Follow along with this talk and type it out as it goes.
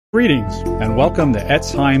Greetings and welcome to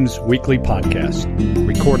Etz Chaim's weekly podcast,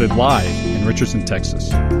 recorded live in Richardson,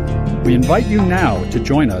 Texas. We invite you now to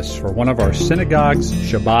join us for one of our synagogue's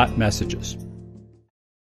Shabbat messages.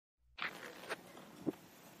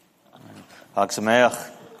 Chag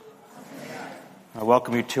Sameach. I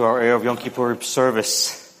welcome you to our Erev Yom Kippur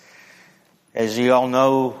service. As you all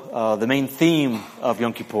know, the main theme of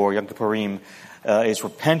Yom Kippur, Yom Kippurim, is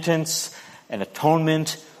repentance and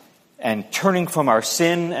atonement and turning from our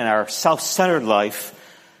sin and our self-centered life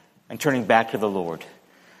and turning back to the Lord.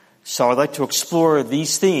 So I'd like to explore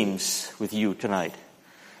these themes with you tonight.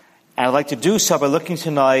 And I'd like to do so by looking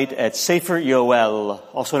tonight at Sefer Yoel,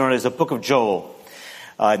 also known as the Book of Joel,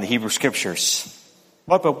 in the Hebrew Scriptures.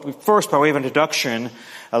 But first, by way of introduction,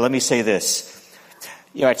 let me say this.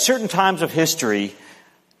 At certain times of history,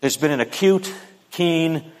 there's been an acute,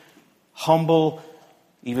 keen, humble,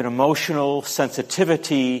 even emotional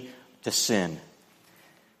sensitivity to sin.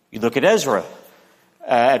 You look at Ezra.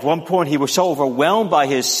 At one point, he was so overwhelmed by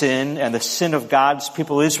his sin and the sin of God's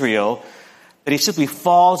people Israel that he simply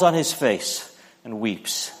falls on his face and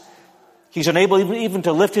weeps. He's unable even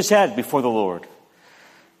to lift his head before the Lord.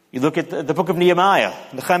 You look at the book of Nehemiah.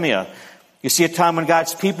 You see a time when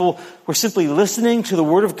God's people were simply listening to the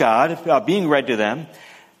word of God being read to them,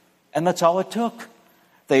 and that's all it took.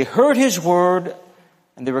 They heard his word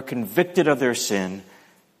and they were convicted of their sin,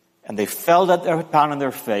 and they fell down on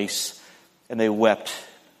their face and they wept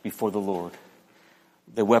before the Lord.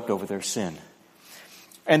 They wept over their sin.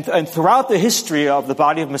 And throughout the history of the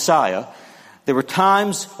body of Messiah, there were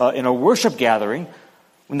times in a worship gathering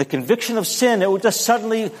when the conviction of sin, it would just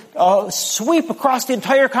suddenly sweep across the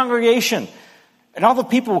entire congregation. And all the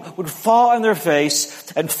people would fall on their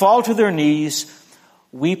face and fall to their knees,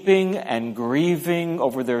 weeping and grieving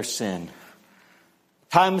over their sin.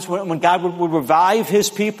 Times when God would revive his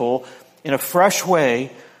people in a fresh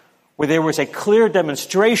way, where there was a clear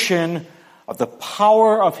demonstration of the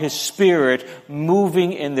power of his Spirit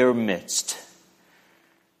moving in their midst.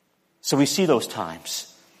 So we see those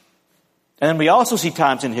times. And then we also see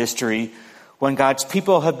times in history when God's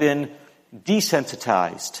people have been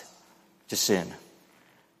desensitized to sin,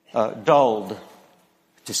 dulled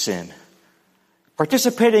to sin,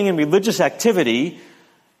 participating in religious activity,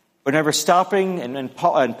 but never stopping and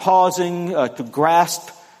pausing to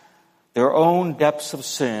grasp their own depths of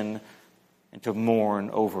sin and to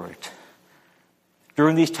mourn over it.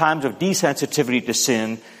 During these times of desensitivity to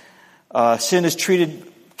sin, sin is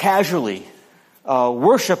treated casually.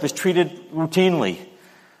 Worship is treated routinely.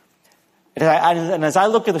 And as I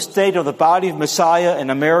look at the state of the body of Messiah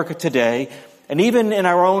in America today, and even in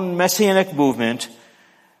our own Messianic movement,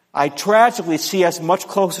 I tragically see us much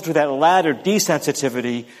closer to that latter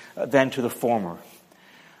desensitivity than to the former.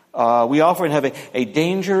 We often have a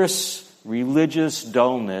dangerous religious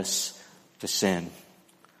dullness to sin.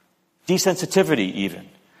 Desensitivity even.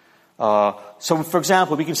 So for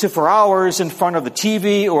example, we can sit for hours in front of the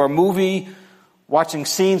TV or a movie, watching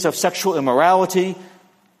scenes of sexual immorality,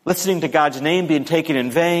 listening to God's name being taken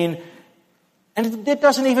in vain, and it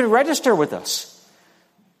doesn't even register with us.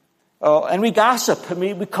 And we gossip.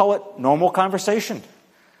 We call it normal conversation.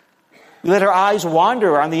 We let our eyes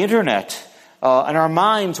wander on the internet, and our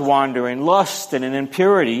minds wander in lust and in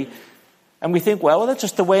impurity. And we think, well, that's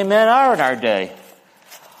just the way men are in our day.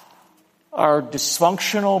 Our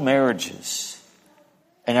dysfunctional marriages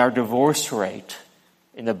and our divorce rate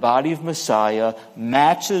in the body of Messiah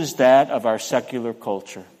matches that of our secular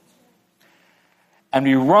culture. And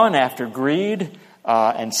we run after greed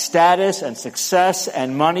and status and success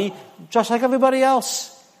and money, just like everybody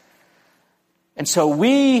else. And so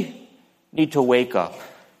we need to wake up.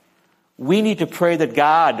 We need to pray that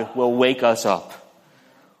God will wake us up.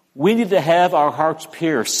 We need to have our hearts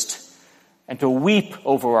pierced and to weep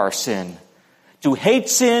over our sin, to hate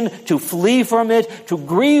sin, to flee from it, to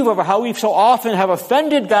grieve over how we so often have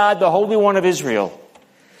offended God, the Holy One of Israel.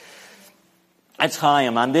 Etz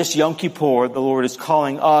Chaim, on this Yom Kippur, the Lord is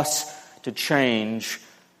calling us to change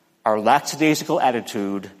our lackadaisical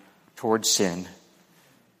attitude towards sin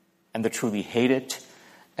and to truly hate it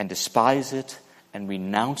and despise it and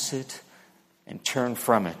renounce it and turn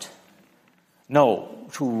from it. No,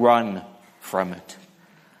 to run from it.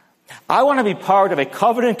 I want to be part of a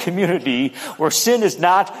covenant community where sin is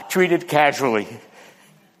not treated casually.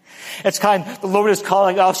 The Lord is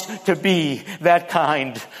calling us to be that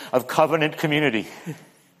kind of covenant community.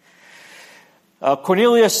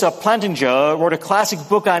 Cornelius Plantinga wrote a classic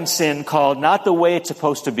book on sin called Not the Way It's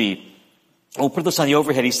Supposed to Be. We'll put this on the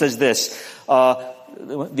overhead. He says this,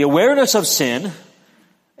 the awareness of sin,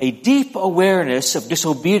 a deep awareness of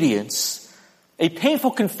disobedience, a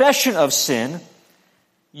painful confession of sin,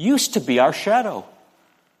 used to be our shadow.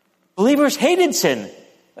 Believers hated sin.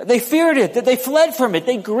 They feared it. They fled from it.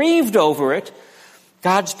 They grieved over it.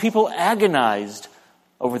 God's people agonized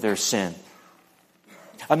over their sin.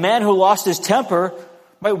 A man who lost his temper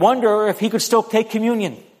might wonder if he could still take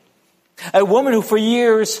communion. A woman who for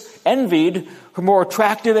years envied her more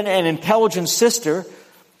attractive and intelligent sister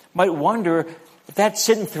might wonder if that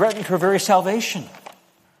sin threatened her very salvation.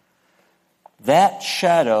 That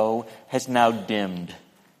shadow has now dimmed.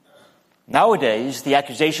 Nowadays, the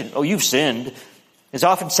accusation, "Oh, you've sinned," is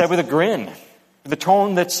often said with a grin, with a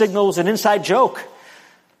tone that signals an inside joke.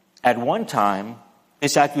 At one time,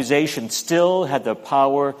 this accusation still had the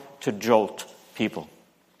power to jolt people.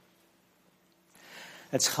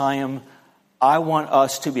 That's Chaim. I want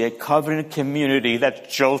us to be a covenant community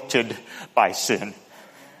that's jolted by sin.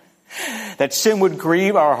 That sin would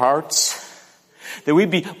grieve our hearts, that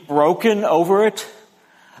we'd be broken over it.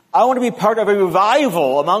 I want to be part of a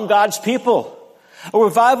revival among God's people. A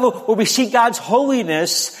revival where we see God's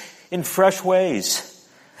holiness in fresh ways.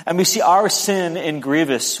 And we see our sin in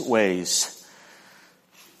grievous ways.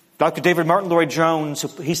 Dr. David Martin Lloyd-Jones,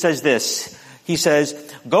 he says this. He says,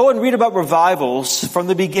 go and read about revivals from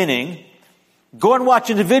the beginning. Go and watch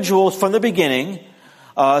individuals from the beginning.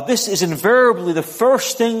 This is invariably the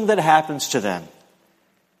first thing that happens to them.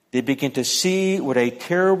 They begin to see what a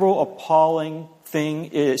terrible, appalling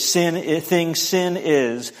thing sin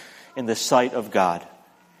is in the sight of God.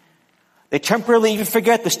 They temporarily even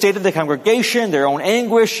forget the state of the congregation, their own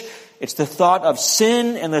anguish. It's the thought of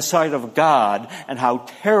sin in the sight of God and how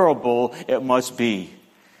terrible it must be.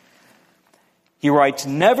 He writes,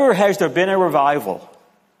 never has there been a revival,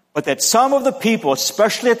 but that some of the people,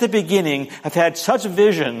 especially at the beginning, have had such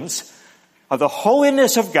visions of the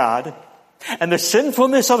holiness of God and the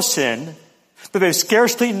sinfulness of sin that they've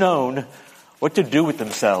scarcely known what to do with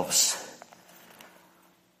themselves.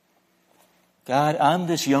 God, on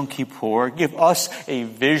this Yom Kippur, give us a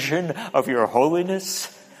vision of your holiness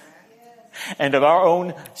and of our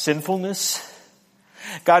own sinfulness.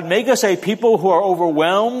 God, make us a people who are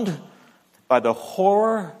overwhelmed by the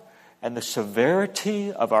horror and the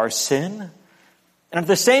severity of our sin, and at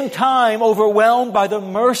the same time overwhelmed by the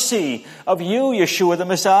mercy of you, Yeshua the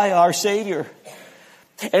Messiah, our Savior.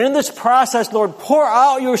 And in this process, Lord, pour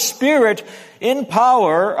out your Spirit in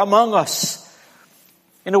power among us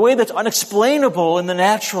in a way that's unexplainable in the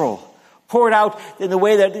natural. Pour it out in the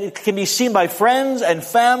way that it can be seen by friends and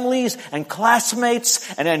families and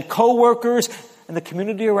classmates and co-workers and the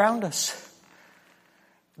community around us.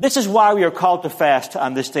 This is why we are called to fast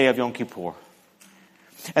on this day of Yom Kippur.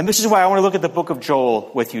 And this is why I want to look at the book of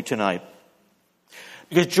Joel with you tonight.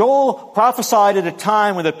 Because Joel prophesied at a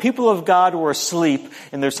time when the people of God were asleep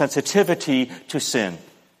in their sensitivity to sin.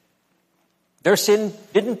 Their sin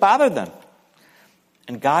didn't bother them.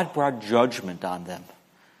 And God brought judgment on them.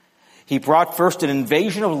 He brought first an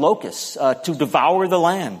invasion of locusts to devour the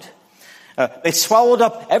land. They swallowed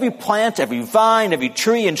up every plant, every vine, every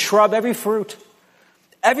tree and shrub, every fruit.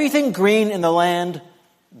 Everything green in the land,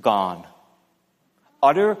 gone.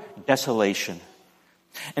 Utter desolation.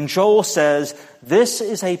 And Joel says, this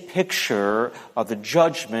is a picture of the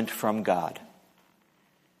judgment from God.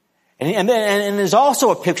 And is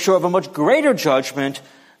also a picture of a much greater judgment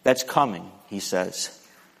that's coming, he says.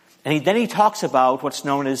 And then he talks about what's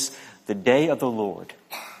known as the day of the Lord.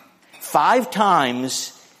 5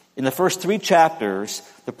 times in the first 3 chapters,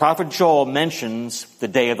 the prophet Joel mentions the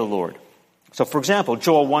day of the Lord. So, for example,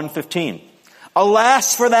 Joel 1:15.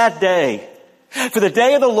 Alas for that day, for the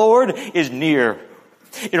day of the Lord is near.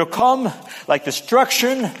 It'll come like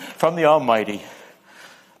destruction from the Almighty.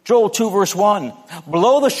 Joel 2 verse 1.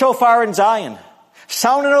 Blow the shofar in Zion.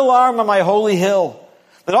 Sound an alarm on my holy hill.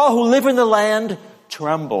 Let all who live in the land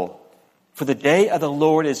tremble. For the day of the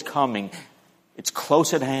Lord is coming. It's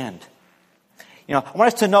close at hand. I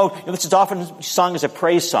want us to note, this is often sung as a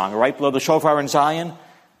praise song, right? Blow the shofar in Zion.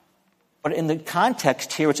 But in the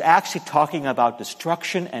context here, it's actually talking about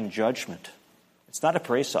destruction and judgment. It's not a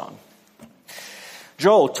praise song.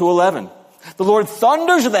 Joel 2:11. The Lord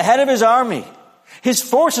thunders at the head of his army. His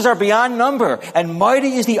forces are beyond number, and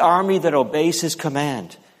mighty is the army that obeys his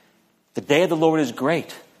command. The day of the Lord is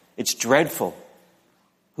great. It's dreadful.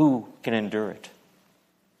 Who can endure it?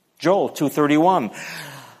 Joel 2:31.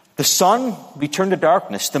 The sun be turned to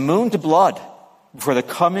darkness, the moon to blood, before the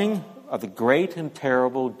coming of the great and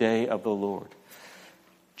terrible day of the Lord.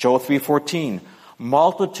 Joel 3:14.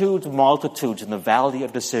 Multitudes in the valley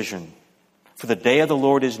of decision. For the day of the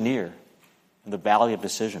Lord is near, in the valley of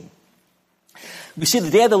decision. We see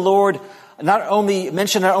the day of the Lord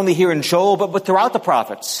mentioned not only here in Joel, but throughout the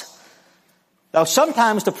prophets. Now,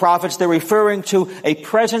 sometimes the prophets, they're referring to a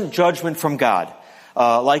present judgment from God,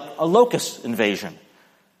 like a locust invasion.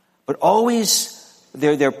 But always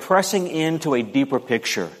they're pressing into a deeper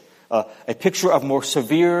picture, a picture of more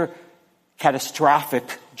severe, catastrophic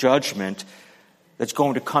judgment that's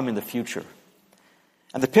going to come in the future.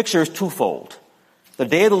 And the picture is twofold. The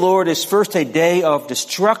day of the Lord is first a day of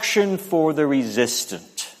destruction for the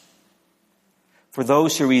resistant. For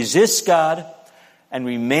those who resist God and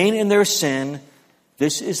remain in their sin,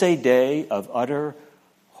 this is a day of utter,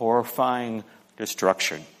 horrifying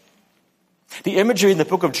destruction. The imagery in the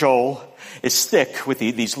book of Joel is thick with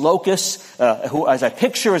these locusts, who as a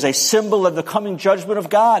picture, as a symbol of the coming judgment of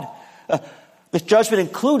God. This judgment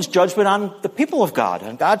includes judgment on the people of God,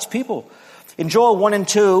 on God's people. In Joel 1 and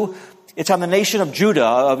 2, it's on the nation of Judah,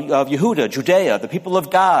 of Yehuda, Judea, the people of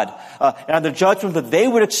God, and on the judgment that they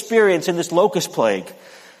would experience in this locust plague.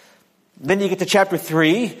 Then you get to chapter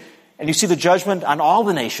 3, and you see the judgment on all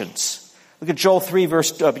the nations. Look at Joel 3,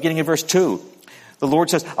 beginning in verse 2. The Lord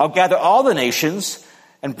says, I'll gather all the nations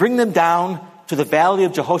and bring them down to the valley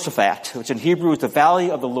of Jehoshaphat, which in Hebrew is the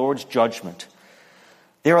valley of the Lord's judgment.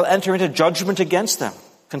 They will enter into judgment against them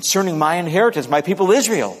concerning my inheritance, my people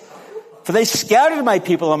Israel. For they scattered my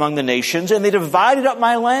people among the nations, and they divided up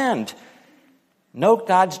my land. Note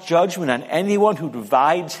God's judgment on anyone who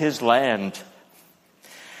divides his land.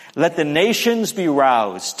 Let the nations be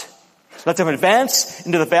roused. Let them advance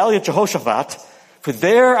into the valley of Jehoshaphat, for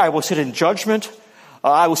there I will sit in judgment.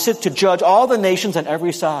 I will sit to judge all the nations on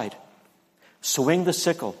every side. Swing the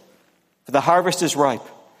sickle, for the harvest is ripe.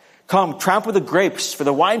 Come, trample the grapes, for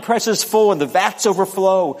the winepress is full and the vats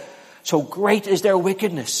overflow. So great is their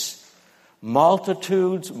wickedness.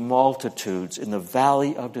 Multitudes, multitudes in the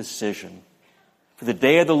valley of decision. For the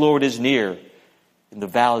day of the Lord is near in the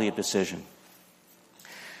valley of decision.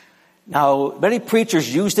 Now, many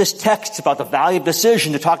preachers use this text about the valley of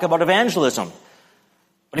decision to talk about evangelism.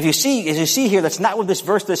 But as you see here, that's not what this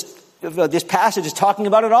passage is talking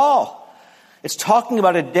about at all. It's talking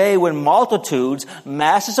about a day when multitudes,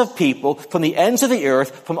 masses of people from the ends of the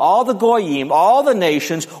earth, from all the goyim, all the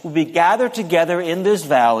nations, will be gathered together in this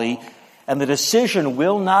valley, and the decision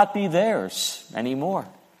will not be theirs anymore.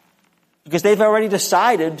 Because they've already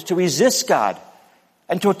decided to resist God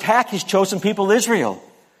and to attack his chosen people Israel.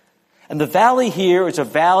 And the valley here is a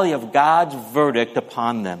valley of God's verdict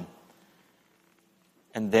upon them.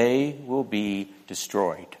 And they will be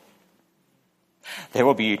destroyed. There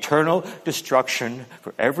will be eternal destruction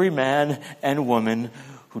for every man and woman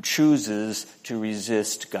who chooses to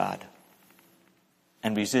resist God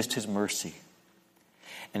and resist his mercy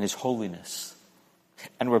and his holiness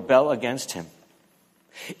and rebel against him.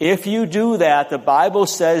 If you do that, the Bible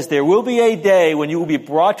says there will be a day when you will be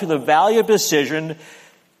brought to the valley of decision,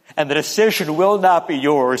 and the decision will not be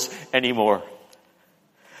yours anymore.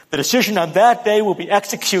 The decision on that day will be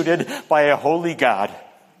executed by a holy God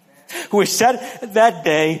who is set that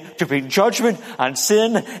day to bring judgment on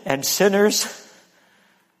sin and sinners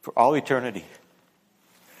for all eternity.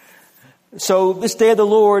 So this day of the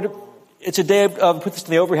Lord, it's a day of, put this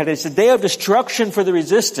in the overhead, it's a day of destruction for the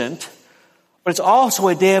resistant, but it's also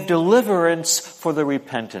a day of deliverance for the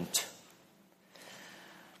repentant.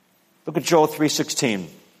 Look at Joel 3:16.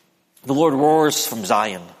 The Lord roars from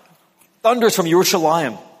Zion, thunders from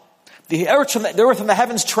Jerusalem. The earth and the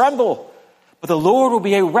heavens tremble, but the Lord will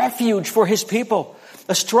be a refuge for his people,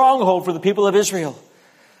 a stronghold for the people of Israel.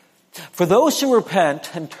 For those who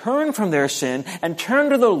repent and turn from their sin and turn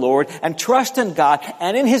to the Lord and trust in God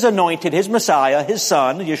and in his anointed, his Messiah, his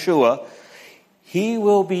Son, Yeshua, he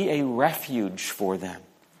will be a refuge for them.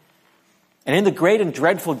 And in the great and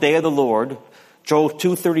dreadful day of the Lord, Joel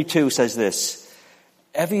 2:32 says this,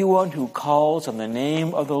 everyone who calls on the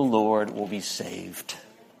name of the Lord will be saved.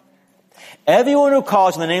 Everyone who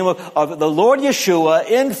calls on the name of the Lord Yeshua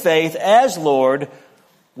in faith as Lord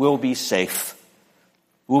will be safe,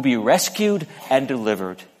 will be rescued and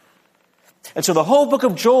delivered. And so the whole book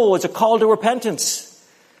of Joel is a call to repentance.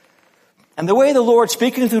 And the way the Lord,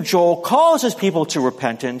 speaking through Joel, calls his people to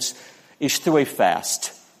repentance is through a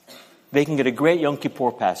fast. Making it a great Yom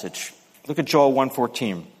Kippur passage. Look at Joel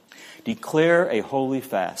 1:14. Declare a holy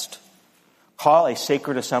fast. Call a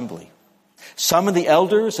sacred assembly. Summon the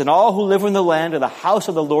elders and all who live in the land of the house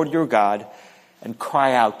of the Lord your God, and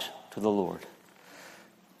cry out to the Lord.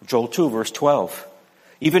 Joel 2, verse 12.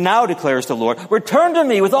 Even now, declares the Lord, return to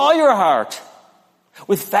me with all your heart,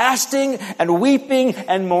 with fasting and weeping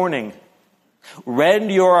and mourning.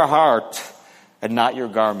 Rend your heart and not your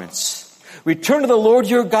garments. Return to the Lord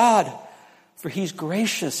your God, for he's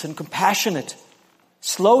gracious and compassionate,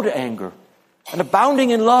 slow to anger, and abounding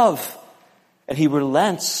in love, And he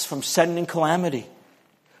relents from sending calamity.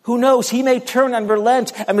 Who knows? He may turn and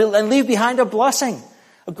relent and leave behind a blessing,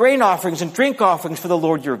 of grain offerings and drink offerings for the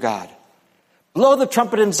Lord your God. Blow the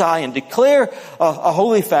trumpet in Zion. Declare a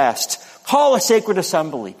holy fast. Call a sacred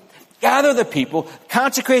assembly. Gather the people.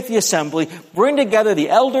 Consecrate the assembly. Bring together the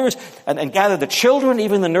elders and gather the children,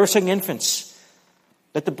 even the nursing infants.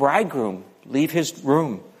 Let the bridegroom leave his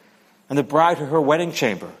room and the bride to her wedding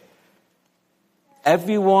chamber.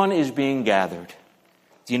 Everyone is being gathered.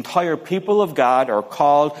 The entire people of God are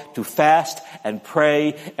called to fast and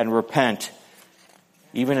pray and repent,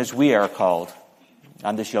 even as we are called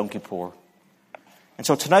on this Yom Kippur. And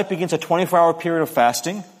so tonight begins a 24-hour period of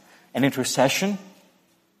fasting and intercession,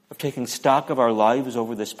 of taking stock of our lives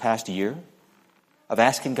over this past year, of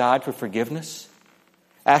asking God for forgiveness,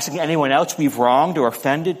 asking anyone else we've wronged or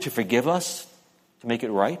offended to forgive us, to make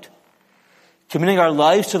it right, committing our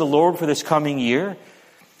lives to the Lord for this coming year,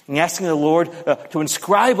 and asking the Lord to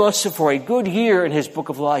inscribe us for a good year in his book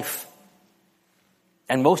of life.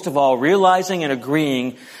 And most of all, realizing and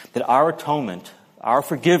agreeing that our atonement, our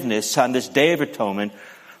forgiveness on this day of atonement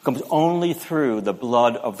comes only through the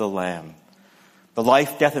blood of the Lamb, the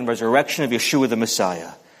life, death, and resurrection of Yeshua the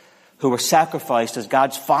Messiah, who was sacrificed as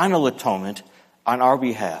God's final atonement on our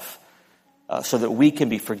behalf, so that we can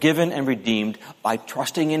be forgiven and redeemed by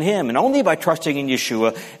trusting in him, and only by trusting in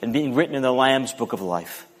Yeshua and being written in the Lamb's book of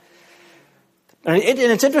life. And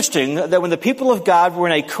it's interesting that when the people of God were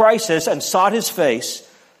in a crisis and sought his face,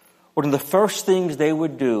 one of the first things they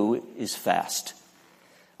would do is fast.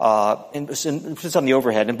 It's on the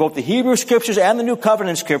overhead. In both the Hebrew Scriptures and the New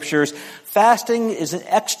Covenant Scriptures, fasting is an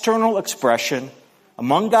external expression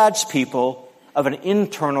among God's people of an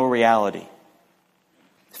internal reality.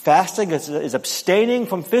 Fasting is abstaining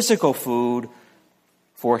from physical food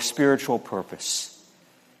for a spiritual purpose.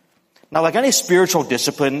 Now, like any spiritual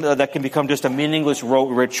discipline that can become just a meaningless rote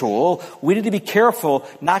ritual, we need to be careful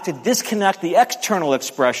not to disconnect the external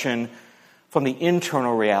expression from the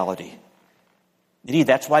internal reality. Indeed,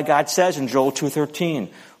 that's why God says in Joel 2:13,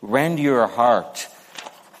 rend your heart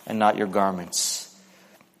and not your garments.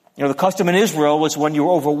 You know, the custom in Israel was when you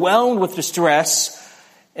were overwhelmed with distress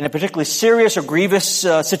in a particularly serious or grievous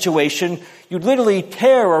situation, you'd literally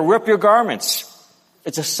tear or rip your garments.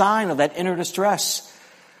 It's a sign of that inner distress.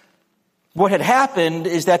 What had happened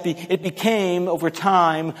is that it became, over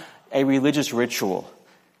time, a religious ritual,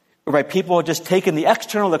 whereby people had just taken the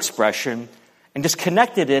external expression and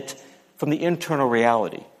disconnected it from the internal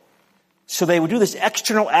reality. So they would do this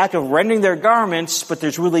external act of rending their garments, but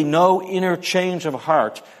there's really no inner change of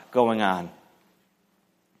heart going on.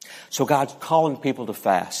 So God's calling people to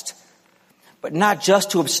fast, but not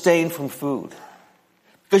just to abstain from food.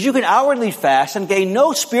 Because you can outwardly fast and gain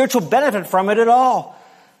no spiritual benefit from it at all.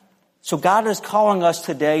 So God is calling us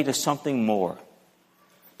today to something more.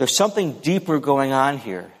 There's something deeper going on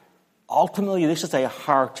here. Ultimately, this is a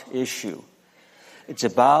heart issue. It's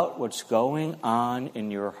about what's going on in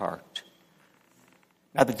your heart.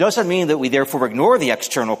 Now, that doesn't mean that we therefore ignore the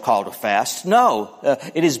external call to fast. No,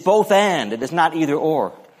 it is both and. It is not either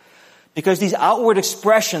or. Because these outward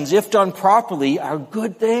expressions, if done properly, are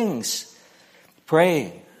good things.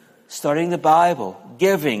 Praying, studying the Bible,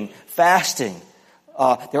 giving, fasting.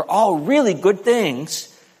 They're all really good things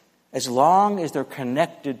as long as they're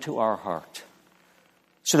connected to our heart.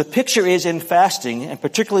 So the picture is in fasting, and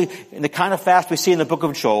particularly in the kind of fast we see in the book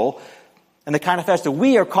of Joel, and the kind of fast that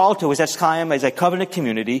we are called to as Etzchaim, as a covenant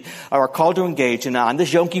community, are called to engage in on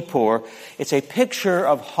this Yom Kippur. It's a picture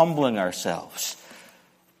of humbling ourselves,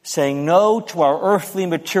 saying no to our earthly,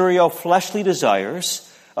 material, fleshly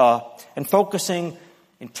desires, and focusing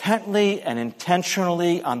intently and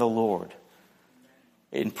intentionally on the Lord.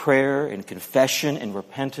 In prayer, in confession, in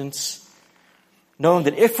repentance, knowing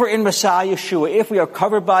that if we're in Messiah Yeshua, if we are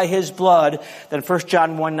covered by his blood, then 1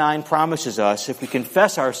 John 1:9 promises us, if we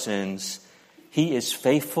confess our sins, he is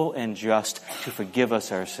faithful and just to forgive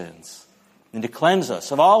us our sins and to cleanse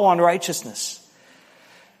us of all unrighteousness.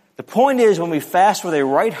 The point is, when we fast with a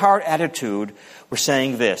right heart attitude, we're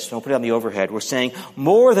saying this. Don't put it on the overhead. We're saying,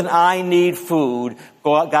 more than I need food,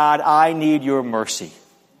 God, I need your mercy.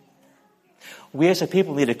 We as a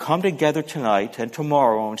people need to come together tonight and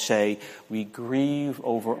tomorrow and say, we grieve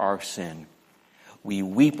over our sin. We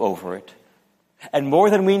weep over it. And more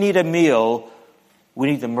than we need a meal, we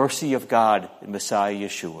need the mercy of God in Messiah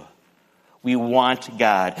Yeshua. We want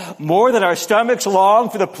God. More than our stomachs long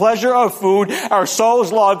for the pleasure of food, our souls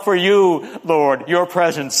long for you, Lord, your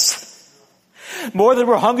presence. More than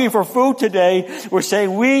we're hungry for food today, we're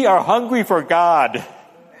saying we are hungry for God.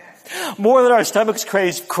 More than our stomachs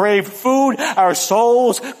crave food, our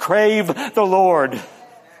souls crave the Lord.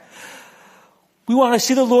 We want to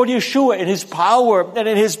see the Lord Yeshua in His power and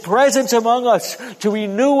in His presence among us to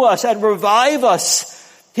renew us and revive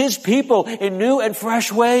us, His people, in new and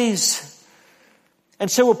fresh ways.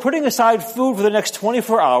 And so we're putting aside food for the next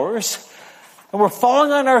 24 hours, and we're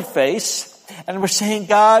falling on our face, and we're saying,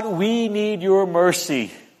 God, we need your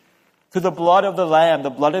mercy through the blood of the Lamb, the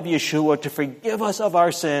blood of Yeshua, to forgive us of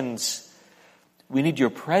our sins. We need your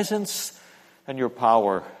presence and your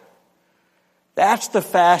power. That's the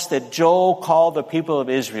fast that Joel called the people of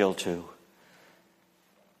Israel to.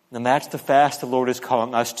 And that's the fast the Lord is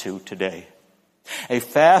calling us to today. A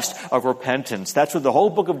fast of repentance. That's what the whole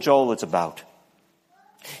book of Joel is about.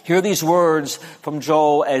 Hear these words from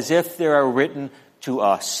Joel as if they are written to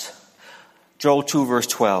us. Joel 2 verse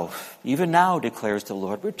 12. Even now, declares the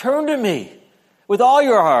Lord, return to me with all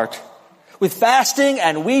your heart, with fasting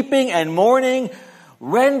and weeping and mourning.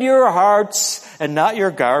 Rend your hearts and not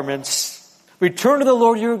your garments. Return to the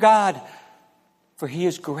Lord your God, for He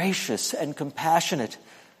is gracious and compassionate,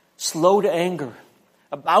 slow to anger,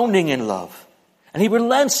 abounding in love, and He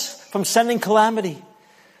relents from sending calamity.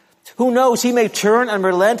 Who knows, He may turn and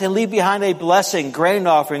relent and leave behind a blessing, grain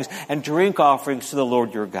offerings and drink offerings to the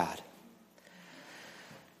Lord your God.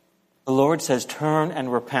 The Lord says, turn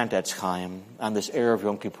and repent, Etz Chaim, on this Erev of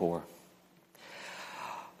Yom Kippur.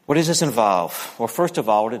 What does this involve? Well, first of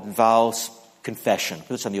all, it involves confession. Put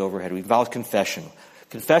this on the overhead. It involves confession.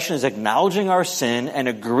 Confession is acknowledging our sin and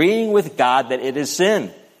agreeing with God that it is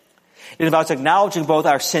sin. It involves acknowledging both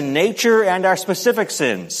our sin nature and our specific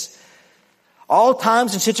sins. All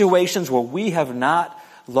times and situations where we have not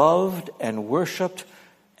loved and worshiped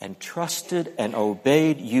and trusted and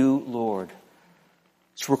obeyed you, Lord.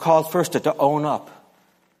 So we're called first to own up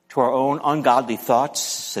to our own ungodly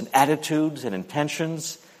thoughts and attitudes and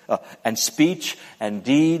intentions and speech and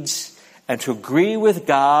deeds, and to agree with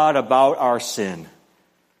God about our sin.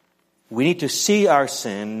 We need to see our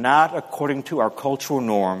sin not according to our cultural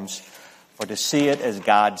norms, but to see it as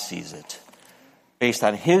God sees it, based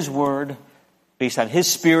on His Word, based on His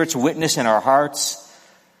Spirit's witness in our hearts.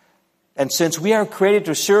 And since we are created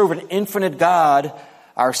to serve an infinite God,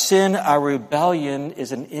 our sin, our rebellion,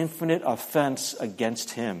 is an infinite offense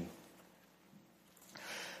against Him.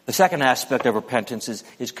 The second aspect of repentance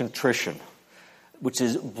is contrition, which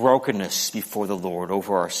is brokenness before the Lord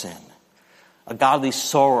over our sin. A godly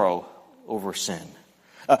sorrow over sin.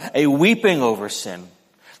 A weeping over sin.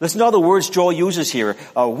 Listen to all the words Joel uses here.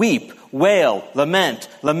 Weep, wail, lament,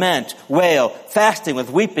 wail, fasting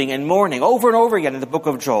with weeping and mourning, over and over again in the book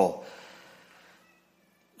of Joel.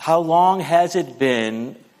 How long has it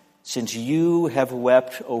been since you have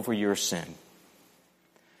wept over your sin?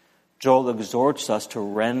 Joel exhorts us to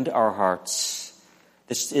rend our hearts.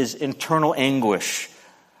 This is internal anguish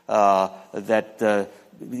that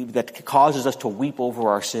causes us to weep over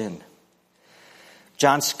our sin.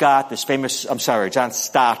 John Stott, this famous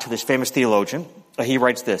theologian, he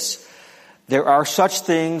writes this: there are such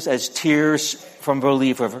things as tears from a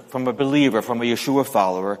believer, from a Yeshua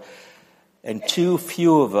follower, and too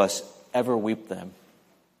few of us ever weep them.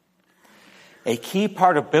 A key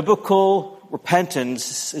part of biblical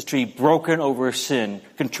repentance is to be broken over sin,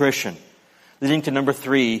 contrition, leading to number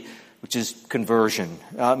 3, which is conversion,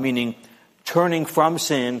 meaning turning from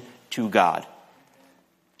sin to God.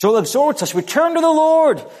 Joel exhorts us, return to the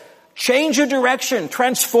Lord, change your direction,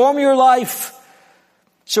 transform your life.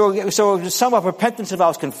 So to sum up, repentance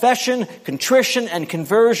involves confession, contrition, and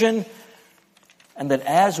conversion, and that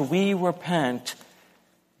as we repent,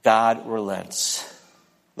 God relents.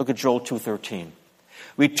 Look at Joel 2:13.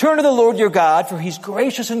 Return to the Lord your God, for He's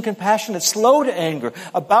gracious and compassionate, slow to anger,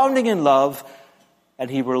 abounding in love, and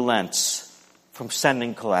He relents from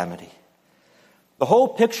sending calamity. The whole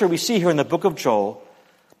picture we see here in the book of Joel,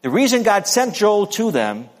 the reason God sent Joel to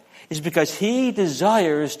them is because He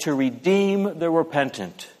desires to redeem the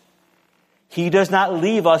repentant. He does not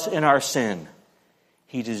leave us in our sin.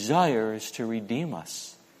 He desires to redeem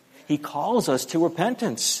us. He calls us to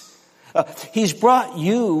repentance. He's brought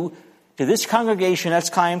you to this congregation that's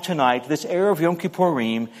Chaim tonight, this Erev Yom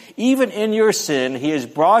Kippurim. Even in your sin, He has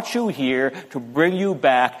brought you here to bring you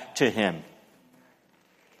back to Him.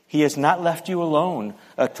 He has not left you alone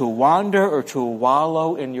to wander or to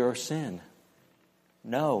wallow in your sin.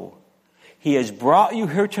 No. He has brought you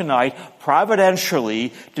here tonight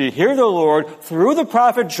providentially to hear the Lord through the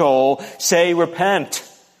prophet Joel say, repent.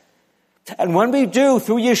 And when we do,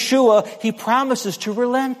 through Yeshua, He promises to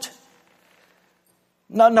relent.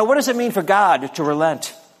 Now, what does it mean for God to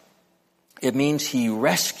relent? It means He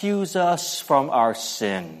rescues us from our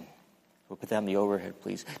sin. We'll put that on the overhead,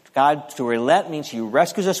 please. God, to relent means he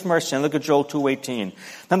rescues us from our sin. Look at Joel 2:18.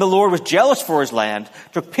 Then the Lord was jealous for his land,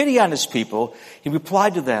 took pity on his people. He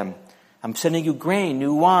replied to them, I'm sending you grain,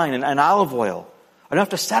 new wine, and olive oil, enough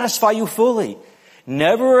to satisfy you fully.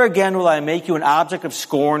 Never again will I make you an object of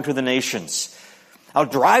scorn to the nations. I'll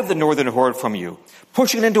drive the northern horde from you,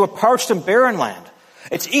 pushing it into a parched and barren land.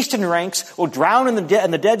 Its eastern ranks will drown in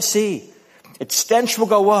the Dead Sea. Its stench will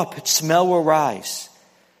go up, its smell will rise.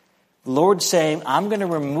 The Lord's saying, I'm going to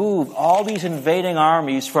remove all these invading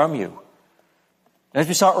armies from you. As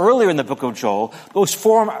we saw earlier in the book of Joel, those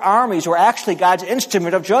foreign armies were actually God's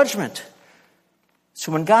instrument of judgment.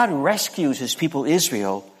 So when God rescues his people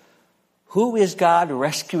Israel, who is God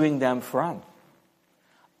rescuing them from?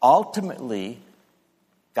 Ultimately,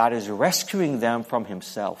 God is rescuing them from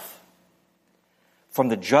himself, from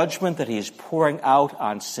the judgment that he is pouring out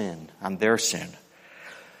on sin, on their sin.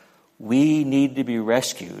 We need to be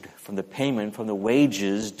rescued from the payment, from the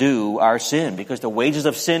wages due our sin, because the wages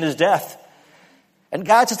of sin is death. And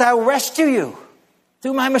God says, I will rescue you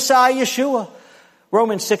through my Messiah, Yeshua.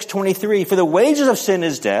 Romans 6:23, for the wages of sin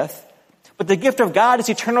is death, but the gift of God is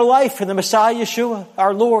eternal life in the Messiah, Yeshua,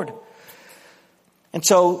 our Lord. And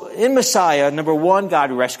so in Messiah, number one,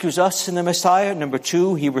 God rescues us in the Messiah. Number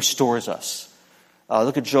two, he restores us.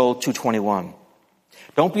 Look at Joel 2:21.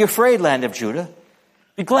 Don't be afraid, land of Judah.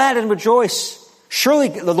 Be glad and rejoice. Surely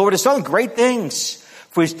the Lord has done great things,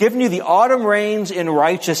 for he's given you the autumn rains in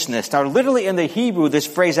righteousness. Now, literally in the Hebrew, this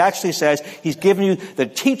phrase actually says he's given you the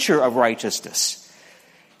teacher of righteousness.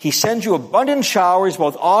 He sends you abundant showers,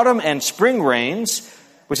 both autumn and spring rains,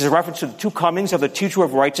 which is a reference to the two comings of the teacher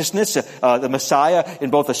of righteousness, the Messiah, in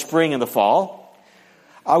both the spring and the fall.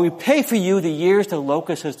 I will repay for you the years the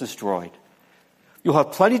locust has destroyed. You'll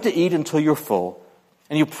have plenty to eat until you're full,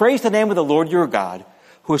 and you praise the name of the Lord your God,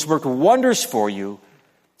 who has worked wonders for you,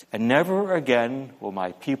 and never again will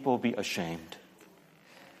my people be ashamed.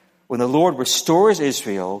 When the Lord restores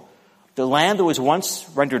Israel, the land that was once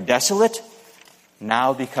rendered desolate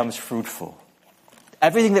now becomes fruitful.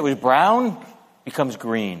 Everything that was brown becomes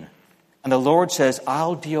green. And the Lord says,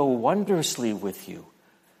 I'll deal wondrously with you.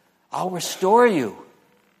 I'll restore you.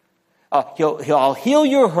 I'll heal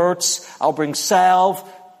your hurts. I'll bring salve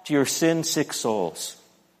to your sin-sick souls.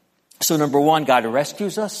 So number one, God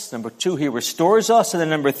rescues us. Number two, he restores us. And then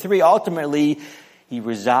number three, ultimately, he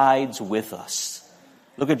resides with us.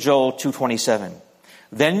 Look at Joel 2:27.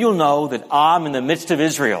 Then you'll know that I'm in the midst of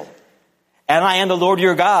Israel, and I am the Lord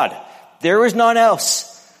your God. There is none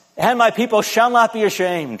else. And my people shall not be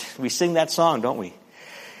ashamed. We sing that song, don't we?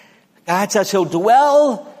 God says he'll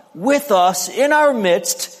dwell with us in our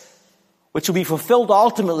midst, which will be fulfilled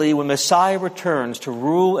ultimately when Messiah returns to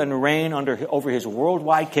rule and reign over his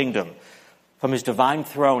worldwide kingdom from his divine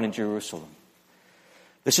throne in Jerusalem.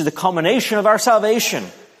 This is the culmination of our salvation,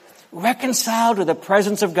 reconciled to the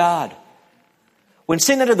presence of God. When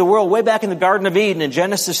sin entered the world way back in the Garden of Eden in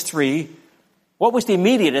Genesis 3, what was the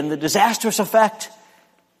immediate and the disastrous effect?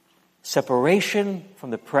 Separation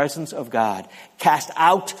from the presence of God, cast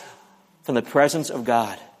out from the presence of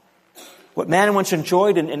God. What man once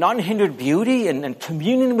enjoyed in unhindered beauty and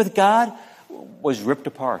communion with God was ripped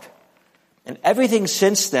apart. And everything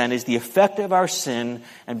since then is the effect of our sin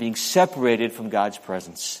and being separated from God's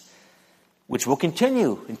presence, which will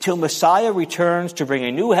continue until Messiah returns to bring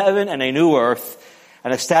a new heaven and a new earth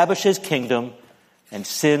and establish his kingdom, and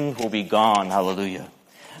sin will be gone. Hallelujah.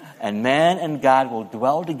 And man and God will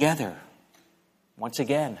dwell together once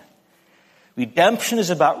again. Redemption is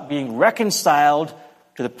about being reconciled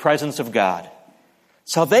to the presence of God.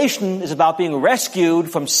 Salvation is about being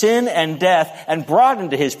rescued from sin and death and brought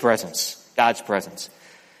into his presence, God's presence.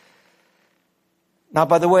 Now,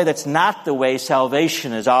 by the way, that's not the way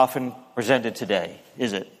salvation is often presented today,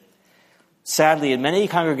 is it? Sadly, in many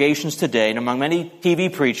congregations today and among many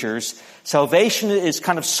TV preachers, salvation is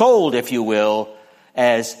kind of sold, if you will,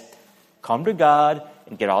 as come to God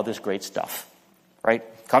and get all this great stuff, right?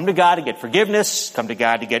 Come to God to get forgiveness. Come to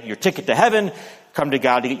God to get your ticket to heaven. Come to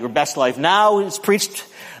God to get your best life now, it's preached.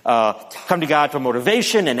 Come to God for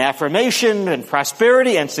motivation and affirmation and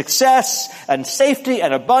prosperity and success and safety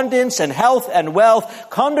and abundance and health and wealth.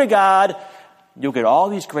 Come to God, you'll get all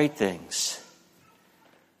these great things.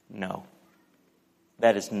 No,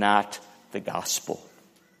 that is not the gospel.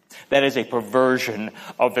 That is a perversion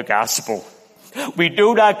of the gospel. We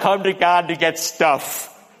do not come to God to get stuff.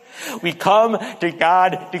 We come to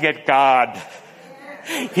God to get God.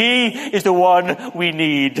 He is the one we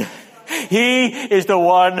need. He is the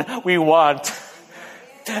one we want.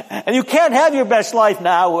 And you can't have your best life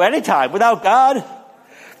now or anytime without God.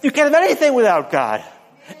 You can't have anything without God.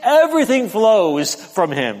 Everything flows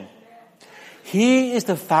from him. He is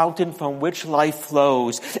the fountain from which life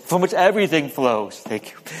flows, from which everything flows.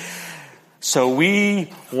 Thank you. So we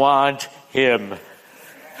want him.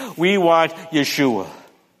 We want Yeshua.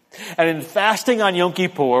 And in fasting on Yom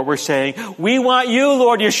Kippur, we're saying, we want you,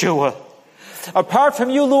 Lord Yeshua. Apart from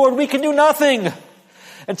you, Lord, we can do nothing.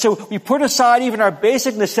 And so we put aside even our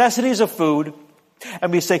basic necessities of food,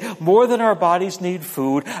 and we say, more than our bodies need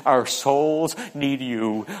food, our souls need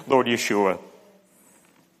you, Lord Yeshua.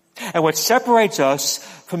 And what separates us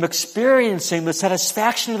from experiencing the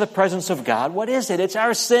satisfaction of the presence of God, what is it? It's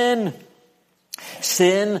our sin.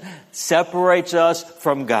 Sin separates us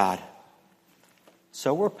from God.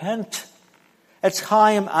 So repent. It's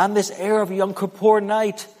time on this Erev Yom Kippur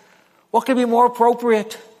night. What could be more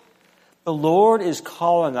appropriate? The Lord is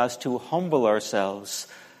calling us to humble ourselves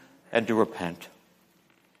and to repent.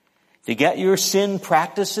 To get your sin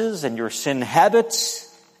practices and your sin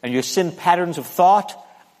habits and your sin patterns of thought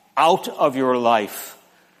out of your life.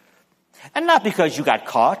 And not because you got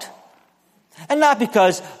caught. And not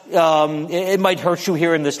because it might hurt you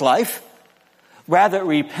here in this life. Rather,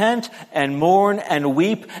 repent and mourn and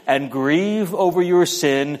weep and grieve over your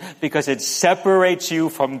sin because it separates you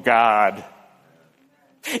from God.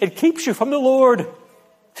 It keeps you from the Lord.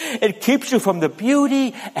 It keeps you from the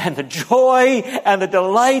beauty and the joy and the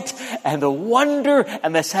delight and the wonder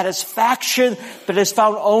and the satisfaction that is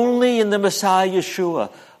found only in the Messiah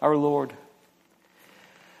Yeshua, our Lord.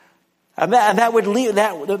 And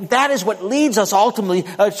that is what leads us ultimately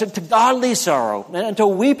to godly sorrow and to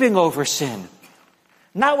weeping over sin.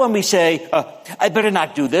 Not when we say, I better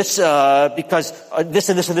not do this because this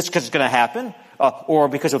and this and this because it's going to happen, or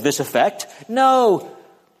because of this effect. No.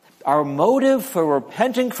 Our motive for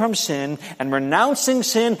repenting from sin and renouncing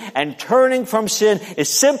sin and turning from sin is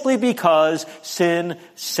simply because sin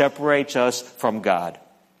separates us from God.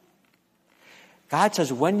 God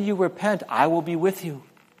says, when you repent, I will be with you.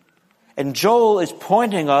 And Joel is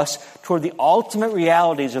pointing us toward the ultimate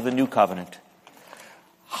realities of the new covenant.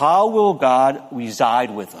 How will God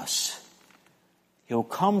reside with us? He'll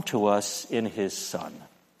come to us in his Son.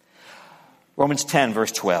 Romans 10,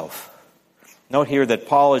 verse 12. Note here that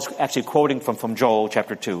Paul is actually quoting from Joel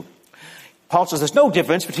chapter 2. Paul says there's no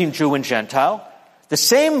difference between Jew and Gentile. The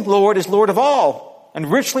same Lord is Lord of all and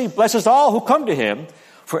richly blesses all who come to him.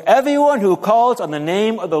 For everyone who calls on the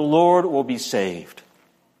name of the Lord will be saved.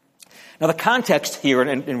 Now the context here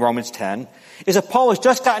in Romans 10 is that Paul has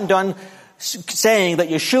just gotten done saying that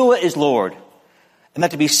Yeshua is Lord. And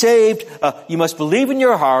that to be saved, you must believe in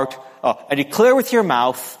your heart and declare with your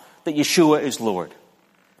mouth that Yeshua is Lord.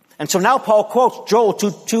 And so now Paul quotes Joel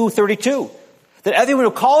 2:32, that everyone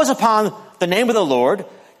who calls upon the name of the Lord,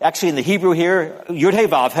 actually in the Hebrew here,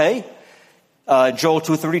 Yud-Heh-Vav-Heh, Joel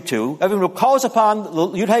 2:32, everyone who calls upon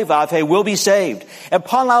Yud-Heh-Vav-Heh will be saved. And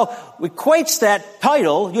Paul now equates that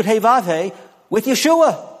title, Yud-Heh-Vav-Heh, with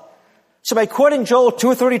Yeshua. So by quoting Joel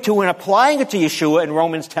 2:32 and applying it to Yeshua in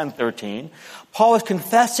Romans 10:13, Paul is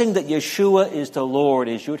confessing that Yeshua is the Lord,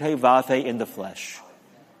 is Yud-Heh-Vav-Heh in the flesh.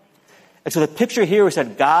 And so the picture here is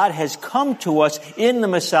that God has come to us in the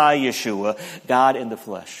Messiah Yeshua, God in the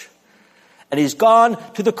flesh. And he's gone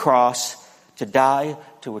to the cross to die,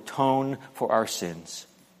 to atone for our sins.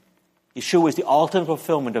 Yeshua is the ultimate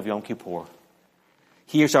fulfillment of Yom Kippur.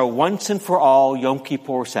 He is our once and for all Yom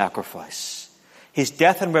Kippur sacrifice. His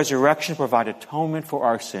death and resurrection provide atonement for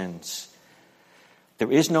our sins.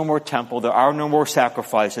 There is no more temple, there are no more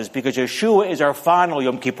sacrifices, because Yeshua is our final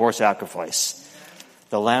Yom Kippur sacrifice.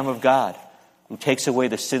 The Lamb of God, who takes away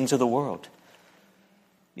the sins of the world.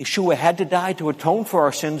 Yeshua had to die to atone for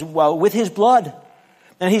our sins with his blood.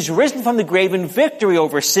 And he's risen from the grave in victory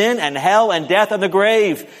over sin and hell and death and the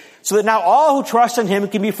grave, so that now all who trust in him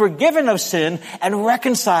can be forgiven of sin and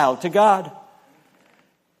reconciled to God.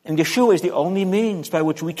 And Yeshua is the only means by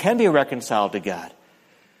which we can be reconciled to God,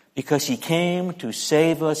 because he came to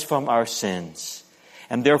save us from our sins.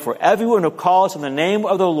 And therefore, everyone who calls on the name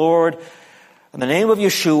of the Lord, in the name of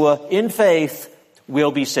Yeshua, in faith,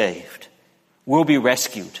 will be saved, will be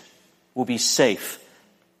rescued, will be safe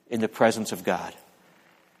in the presence of God.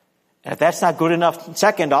 And if that's not good enough,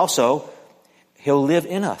 second, also, he'll live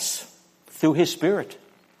in us through his Spirit.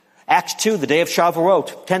 Acts 2, the day of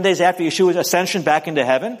Shavuot, 10 days after Yeshua's ascension back into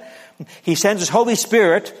heaven, he sends his Holy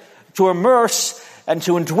Spirit to immerse and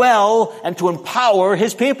to indwell and to empower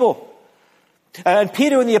his people. And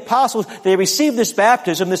Peter and the apostles, they receive this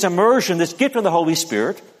baptism, this immersion, this gift of the Holy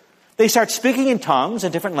Spirit. They start speaking in tongues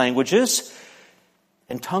in different languages,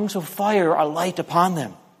 and tongues of fire are light upon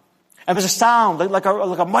them. And there's a sound like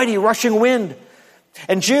a mighty rushing wind.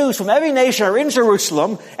 And Jews from every nation are in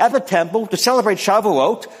Jerusalem at the temple to celebrate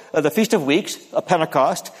Shavuot, the Feast of Weeks,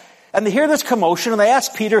 Pentecost. And they hear this commotion and they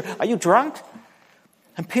ask Peter, "Are you drunk?"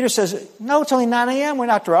 And Peter says, "No, it's only 9 a.m. We're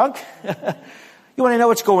not drunk." You want to know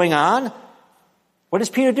what's going on? What does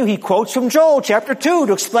Peter do? He quotes from Joel chapter 2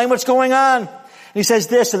 to explain what's going on. And he says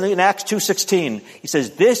this in Acts 2:16. He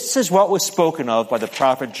says, "This is what was spoken of by the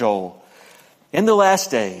prophet Joel. In the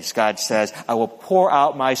last days," God says, "I will pour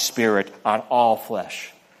out my Spirit on all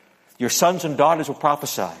flesh. Your sons and daughters will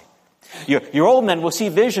prophesy. Your old men will see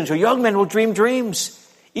visions. Your young men will dream dreams.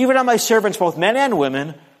 Even on my servants, both men and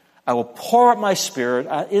women, I will pour out my Spirit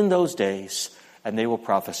in those days, and they will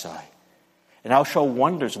prophesy. And I'll show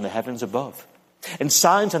wonders in the heavens above, and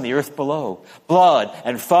signs on the earth below, blood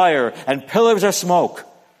and fire and pillars of smoke.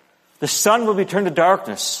 The sun will be turned to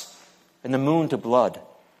darkness and the moon to blood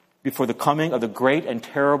before the coming of the great and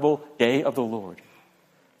terrible day of the Lord.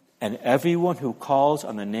 And everyone who calls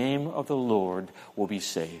on the name of the Lord will be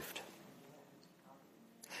saved."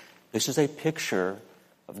 This is a picture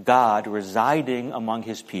of God residing among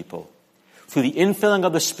his people through the infilling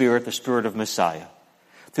of the Spirit of Messiah.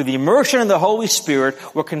 Through the immersion in the Holy Spirit,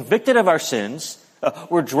 we're convicted of our sins.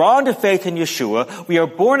 We're drawn to faith in Yeshua. We are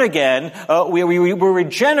born again. We're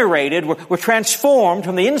regenerated. We're transformed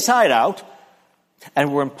from the inside out.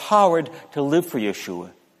 And we're empowered to live for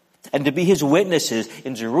Yeshua and to be his witnesses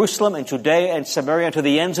in Jerusalem and Judea and Samaria and to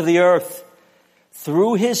the ends of the earth.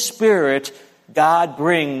 Through his Spirit, God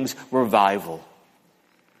brings revival.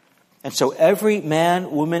 And so every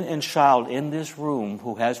man, woman, and child in this room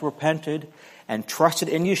who has repented and trusted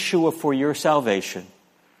in Yeshua for your salvation,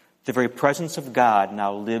 the very presence of God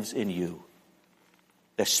now lives in you.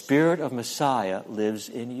 The Spirit of Messiah lives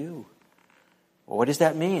in you. Well, what does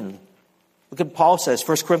that mean? Look at Paul says,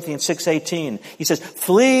 1 Corinthians 6:18. He says,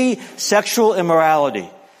 "Flee sexual immorality.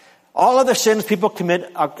 All other sins people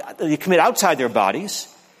commit outside their bodies,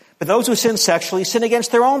 but those who sin sexually sin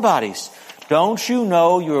against their own bodies. Don't you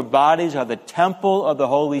know your bodies are the temple of the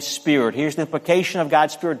Holy Spirit?" Here's the implication of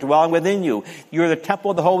God's Spirit dwelling within you. You're the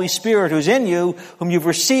temple of the Holy Spirit who's in you, whom you've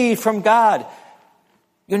received from God.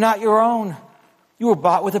 You're not your own. You were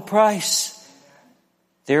bought with a price.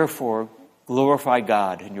 Therefore, glorify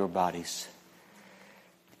God in your bodies.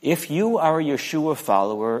 If you are a Yeshua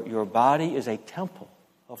follower, your body is a temple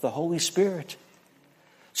of the Holy Spirit.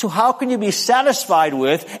 So how can you be satisfied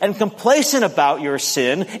with and complacent about your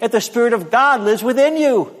sin if the Spirit of God lives within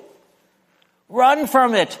you? Run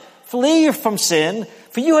from it. Flee from sin,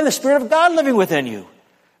 for you have the Spirit of God living within you.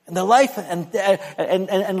 And the life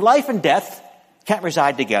and life and death can't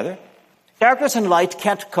reside together. Darkness and light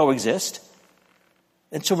can't coexist.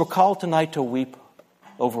 And so we're called tonight to weep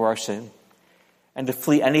over our sin and to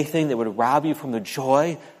flee anything that would rob you from the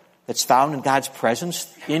joy that's found in God's presence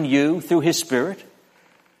in you through his Spirit.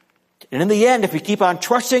 And in the end, if we keep on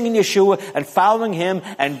trusting in Yeshua and following him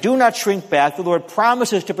and do not shrink back, the Lord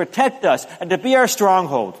promises to protect us and to be our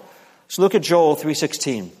stronghold. So look at Joel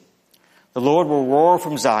 3:16. "The Lord will roar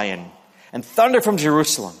from Zion and thunder from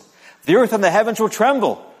Jerusalem. The earth and the heavens will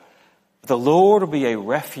tremble. But the Lord will be a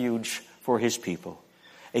refuge for his people,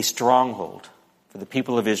 a stronghold for the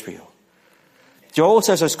people of Israel." Joel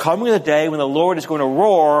says there's coming a day when the Lord is going to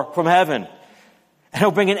roar from heaven. And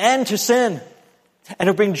he'll bring an end to sin. And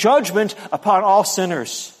he'll bring judgment upon all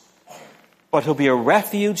sinners. But he'll be a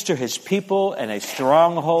refuge to his people and a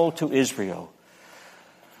stronghold to Israel.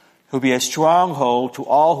 He'll be a stronghold to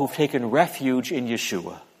all who've taken refuge in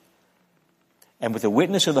Yeshua. And with the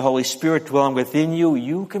witness of the Holy Spirit dwelling within you,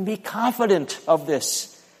 you can be confident of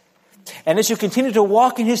this. And as you continue to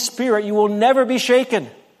walk in his Spirit, you will never be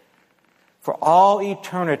shaken. For all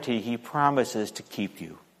eternity, he promises to keep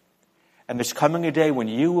you. And there's coming a day when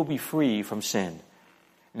you will be free from sin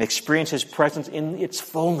and experience his presence in its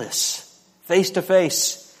fullness, face to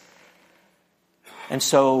face. And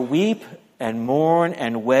so weep and mourn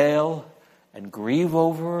and wail and grieve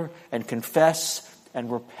over and confess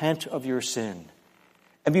and repent of your sin.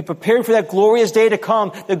 And be prepared for that glorious day to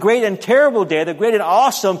come, the great and terrible day, the great and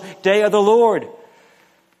awesome day of the Lord.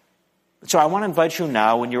 So I want to invite you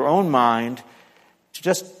now in your own mind to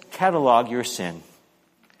just catalog your sin.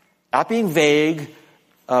 Not being vague,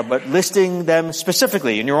 but listing them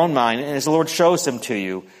specifically in your own mind and as the Lord shows them to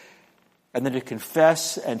you. And then to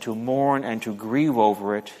confess and to mourn and to grieve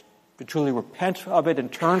over it, to truly repent of it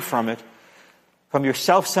and turn from it, from your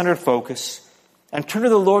self-centered focus, and turn to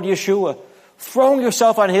the Lord Yeshua, throwing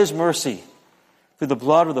yourself on his mercy through the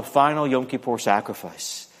blood of the final Yom Kippur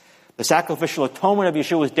sacrifice. The sacrificial atonement of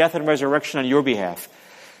Yeshua's death and resurrection on your behalf.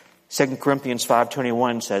 2 Corinthians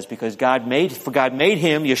 5:21 says, because God made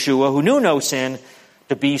him, Yeshua, who knew no sin,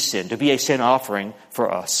 to be a sin offering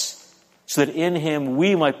for us, so that in him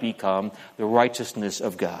we might become the righteousness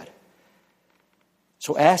of God.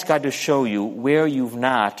 So ask God to show you where you've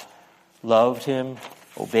not loved him,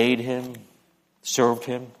 obeyed him, served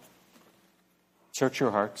him. Search your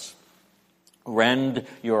hearts. Rend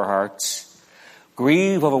your hearts.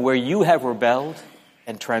 Grieve over where you have rebelled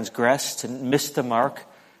and transgressed and missed the mark,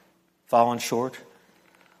 fallen short.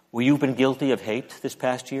 Where you've been guilty of hate this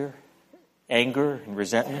past year, anger and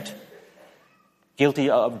resentment, guilty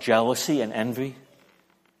of jealousy and envy,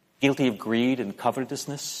 guilty of greed and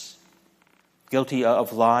covetousness, guilty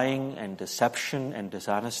of lying and deception and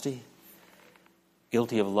dishonesty,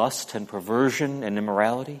 guilty of lust and perversion and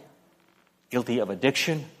immorality, guilty of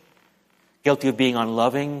addiction, guilty of being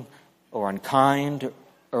unloving or unkind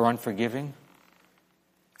or unforgiving,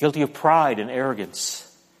 guilty of pride and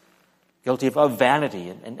arrogance, guilty of vanity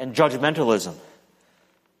and judgmentalism,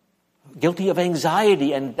 guilty of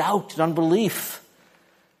anxiety and doubt and unbelief,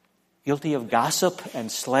 guilty of gossip and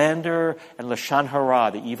slander and lashon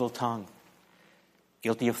hara, the evil tongue,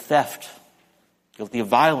 guilty of theft, guilty of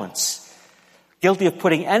violence, guilty of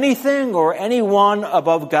putting anything or anyone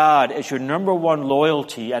above God as your number one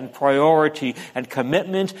loyalty and priority and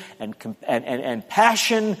commitment and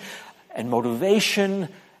passion and motivation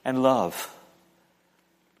and love.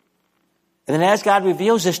 And then as God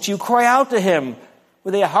reveals this to you, cry out to him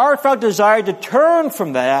with a heartfelt desire to turn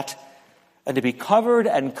from that and to be covered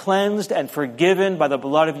and cleansed and forgiven by the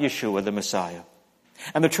blood of Yeshua, the Messiah.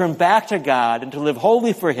 And to turn back to God and to live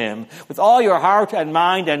wholly for him with all your heart and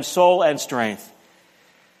mind and soul and strength.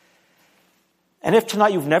 And if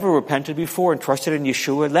tonight you've never repented before and trusted in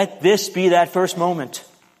Yeshua, let this be that first moment.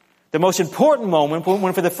 The most important moment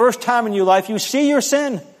when for the first time in your life you see your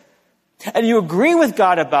sin and you agree with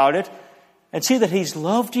God about it and see that he's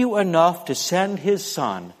loved you enough to send his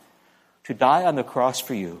son to die on the cross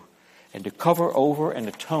for you and to cover over and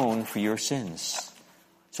atone for your sins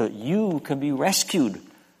so that you can be rescued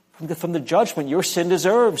from the judgment your sin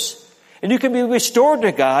deserves. And you can be restored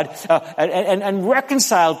to God and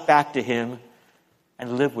reconciled back to him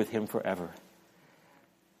and live with him forever.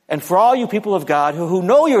 And for all you people of God who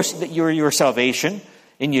know your salvation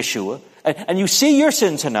in Yeshua, and you see your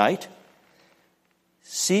sin tonight,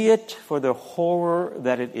 see it for the horror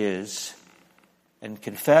that it is, and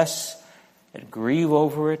confess and grieve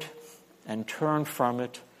over it, and turn from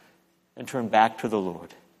it, and turn back to the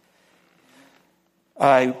Lord.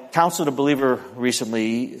 I counseled a believer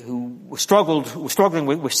recently who was struggling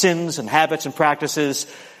with sins and habits and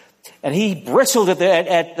practices, and he bristled at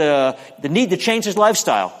the need to change his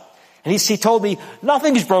lifestyle. And he told me,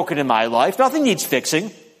 nothing's broken in my life, nothing needs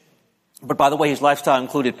fixing. But by the way, his lifestyle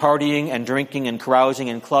included partying and drinking and carousing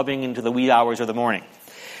and clubbing into the wee hours of the morning.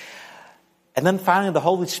 And then finally the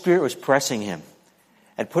Holy Spirit was pressing him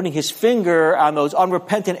and putting his finger on those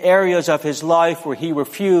unrepentant areas of his life where he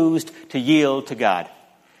refused to yield to God.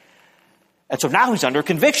 And so now he's under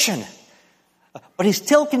conviction. But he's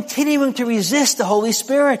still continuing to resist the Holy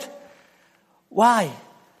Spirit. Why?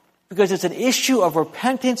 Because it's an issue of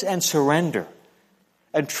repentance and surrender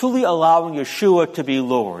and truly allowing Yeshua to be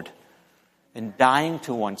Lord and dying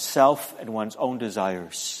to oneself and one's own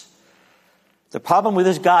desires. The problem with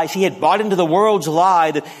this guy is he had bought into the world's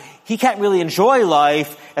lie that he can't really enjoy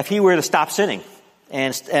life if he were to stop sinning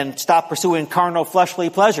and stop pursuing carnal, fleshly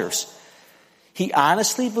pleasures. He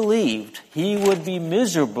honestly believed he would be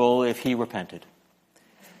miserable if he repented.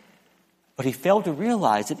 But he failed to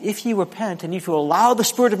realize that if you repent and if you allow the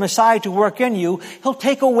Spirit of Messiah to work in you, he'll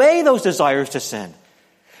take away those desires to sin.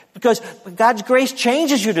 Because God's grace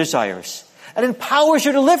changes your desires and empowers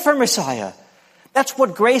you to live for Messiah. That's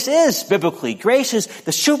what grace is biblically. Grace is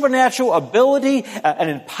the supernatural ability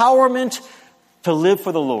and empowerment to live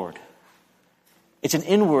for the Lord. It's an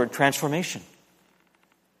inward transformation.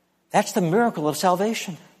 That's the miracle of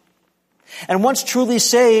salvation. And once truly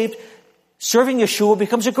saved, serving Yeshua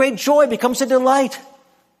becomes a great joy, becomes a delight.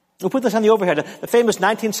 We'll put this on the overhead. The famous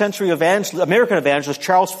 19th century American evangelist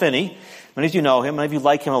Charles Finney, many of you know him, many of you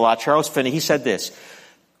like him a lot, Charles Finney, he said this: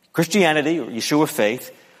 Christianity, or Yeshua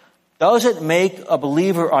faith, doesn't make a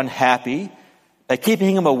believer unhappy by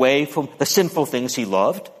keeping him away from the sinful things he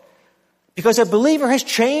loved, because a believer has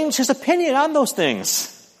changed his opinion on those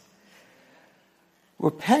things.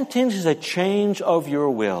 Repentance is a change of your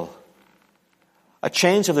will, a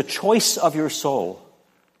change of the choice of your soul.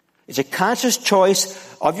 It's a conscious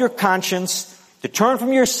choice of your conscience to turn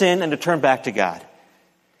from your sin and to turn back to God.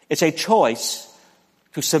 It's a choice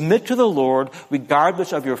to submit to the Lord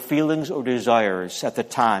regardless of your feelings or desires at the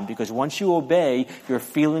time, because once you obey, your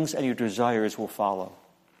feelings and your desires will follow.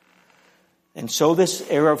 And so this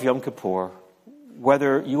era of Yom Kippur,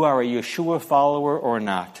 whether you are a Yeshua follower or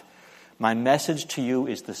not, my message to you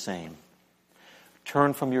is the same.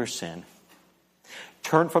 Turn from your sin.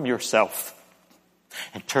 Turn from yourself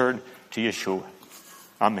and turn to Yeshua.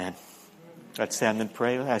 Amen. Let's stand and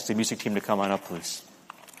pray. Ask the music team to come on up, please.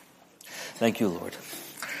 Thank you, Lord.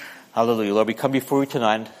 Hallelujah. Lord, we come before you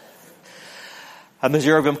tonight on the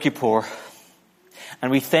Zero of Yom Kippur,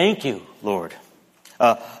 and we thank you, Lord,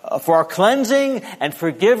 for our cleansing and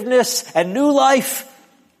forgiveness and new life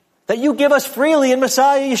that you give us freely in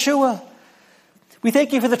Messiah Yeshua. We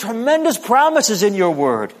thank you for the tremendous promises in your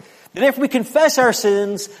word, that if we confess our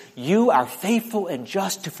sins, you are faithful and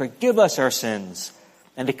just to forgive us our sins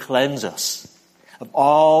and to cleanse us of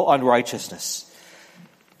all unrighteousness.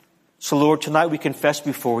 So, Lord, tonight we confess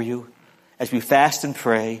before you as we fast and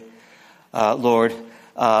pray, Lord,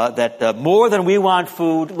 that more than we want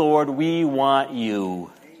food, Lord, we want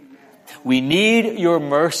you. We need your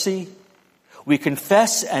mercy. We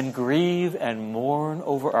confess and grieve and mourn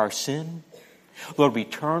over our sin. Lord, we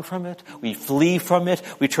turn from it. We flee from it.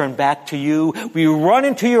 We turn back to you. We run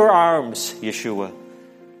into your arms, Yeshua.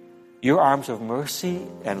 Your arms of mercy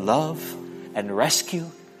and love and rescue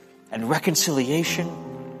and reconciliation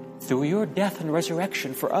through your death and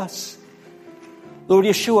resurrection for us. Lord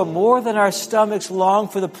Yeshua, more than our stomachs long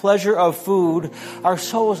for the pleasure of food, our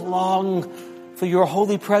souls long for your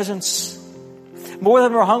holy presence. More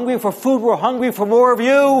than we're hungry for food, we're hungry for more of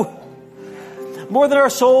you. More than our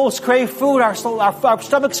souls crave food, our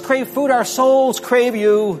stomachs crave food, our souls crave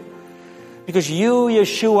you. Because you,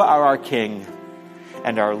 Yeshua, are our King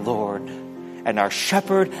and our Lord and our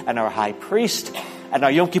Shepherd and our High Priest and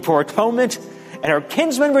our Yom Kippur Atonement and our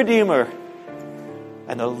Kinsman Redeemer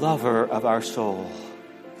and the lover of our soul.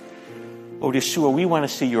 Lord Yeshua, we want to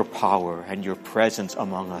see your power and your presence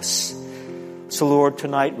among us. So Lord,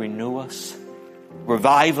 tonight renew us,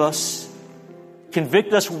 revive us,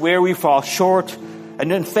 convict us where we fall short and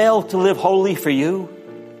then fail to live holy for you.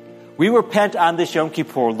 We repent on this Yom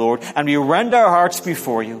Kippur, Lord, and we rend our hearts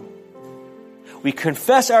before you. We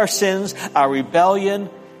confess our sins, our rebellion.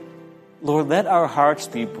 Lord, let our hearts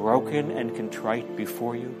be broken and contrite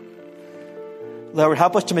before you. Lord,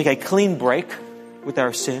 help us to make a clean break with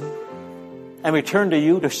our sin and return to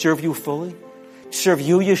you to serve you fully, serve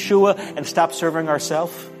you, Yeshua, and stop serving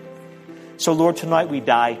ourselves. So, Lord, tonight we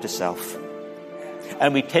die to self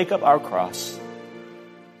and we take up our cross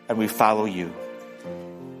and we follow you.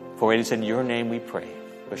 For it is in your name we pray.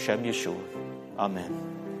 B'Shem Yeshua.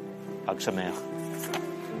 Amen. Hag Sameach.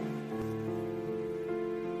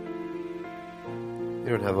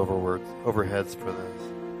 You don't have overheads for this.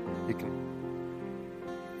 You can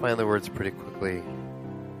find the words pretty quickly.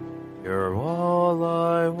 You're all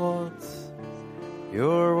I want.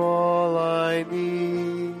 You're all I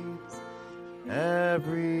need.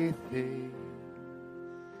 Everything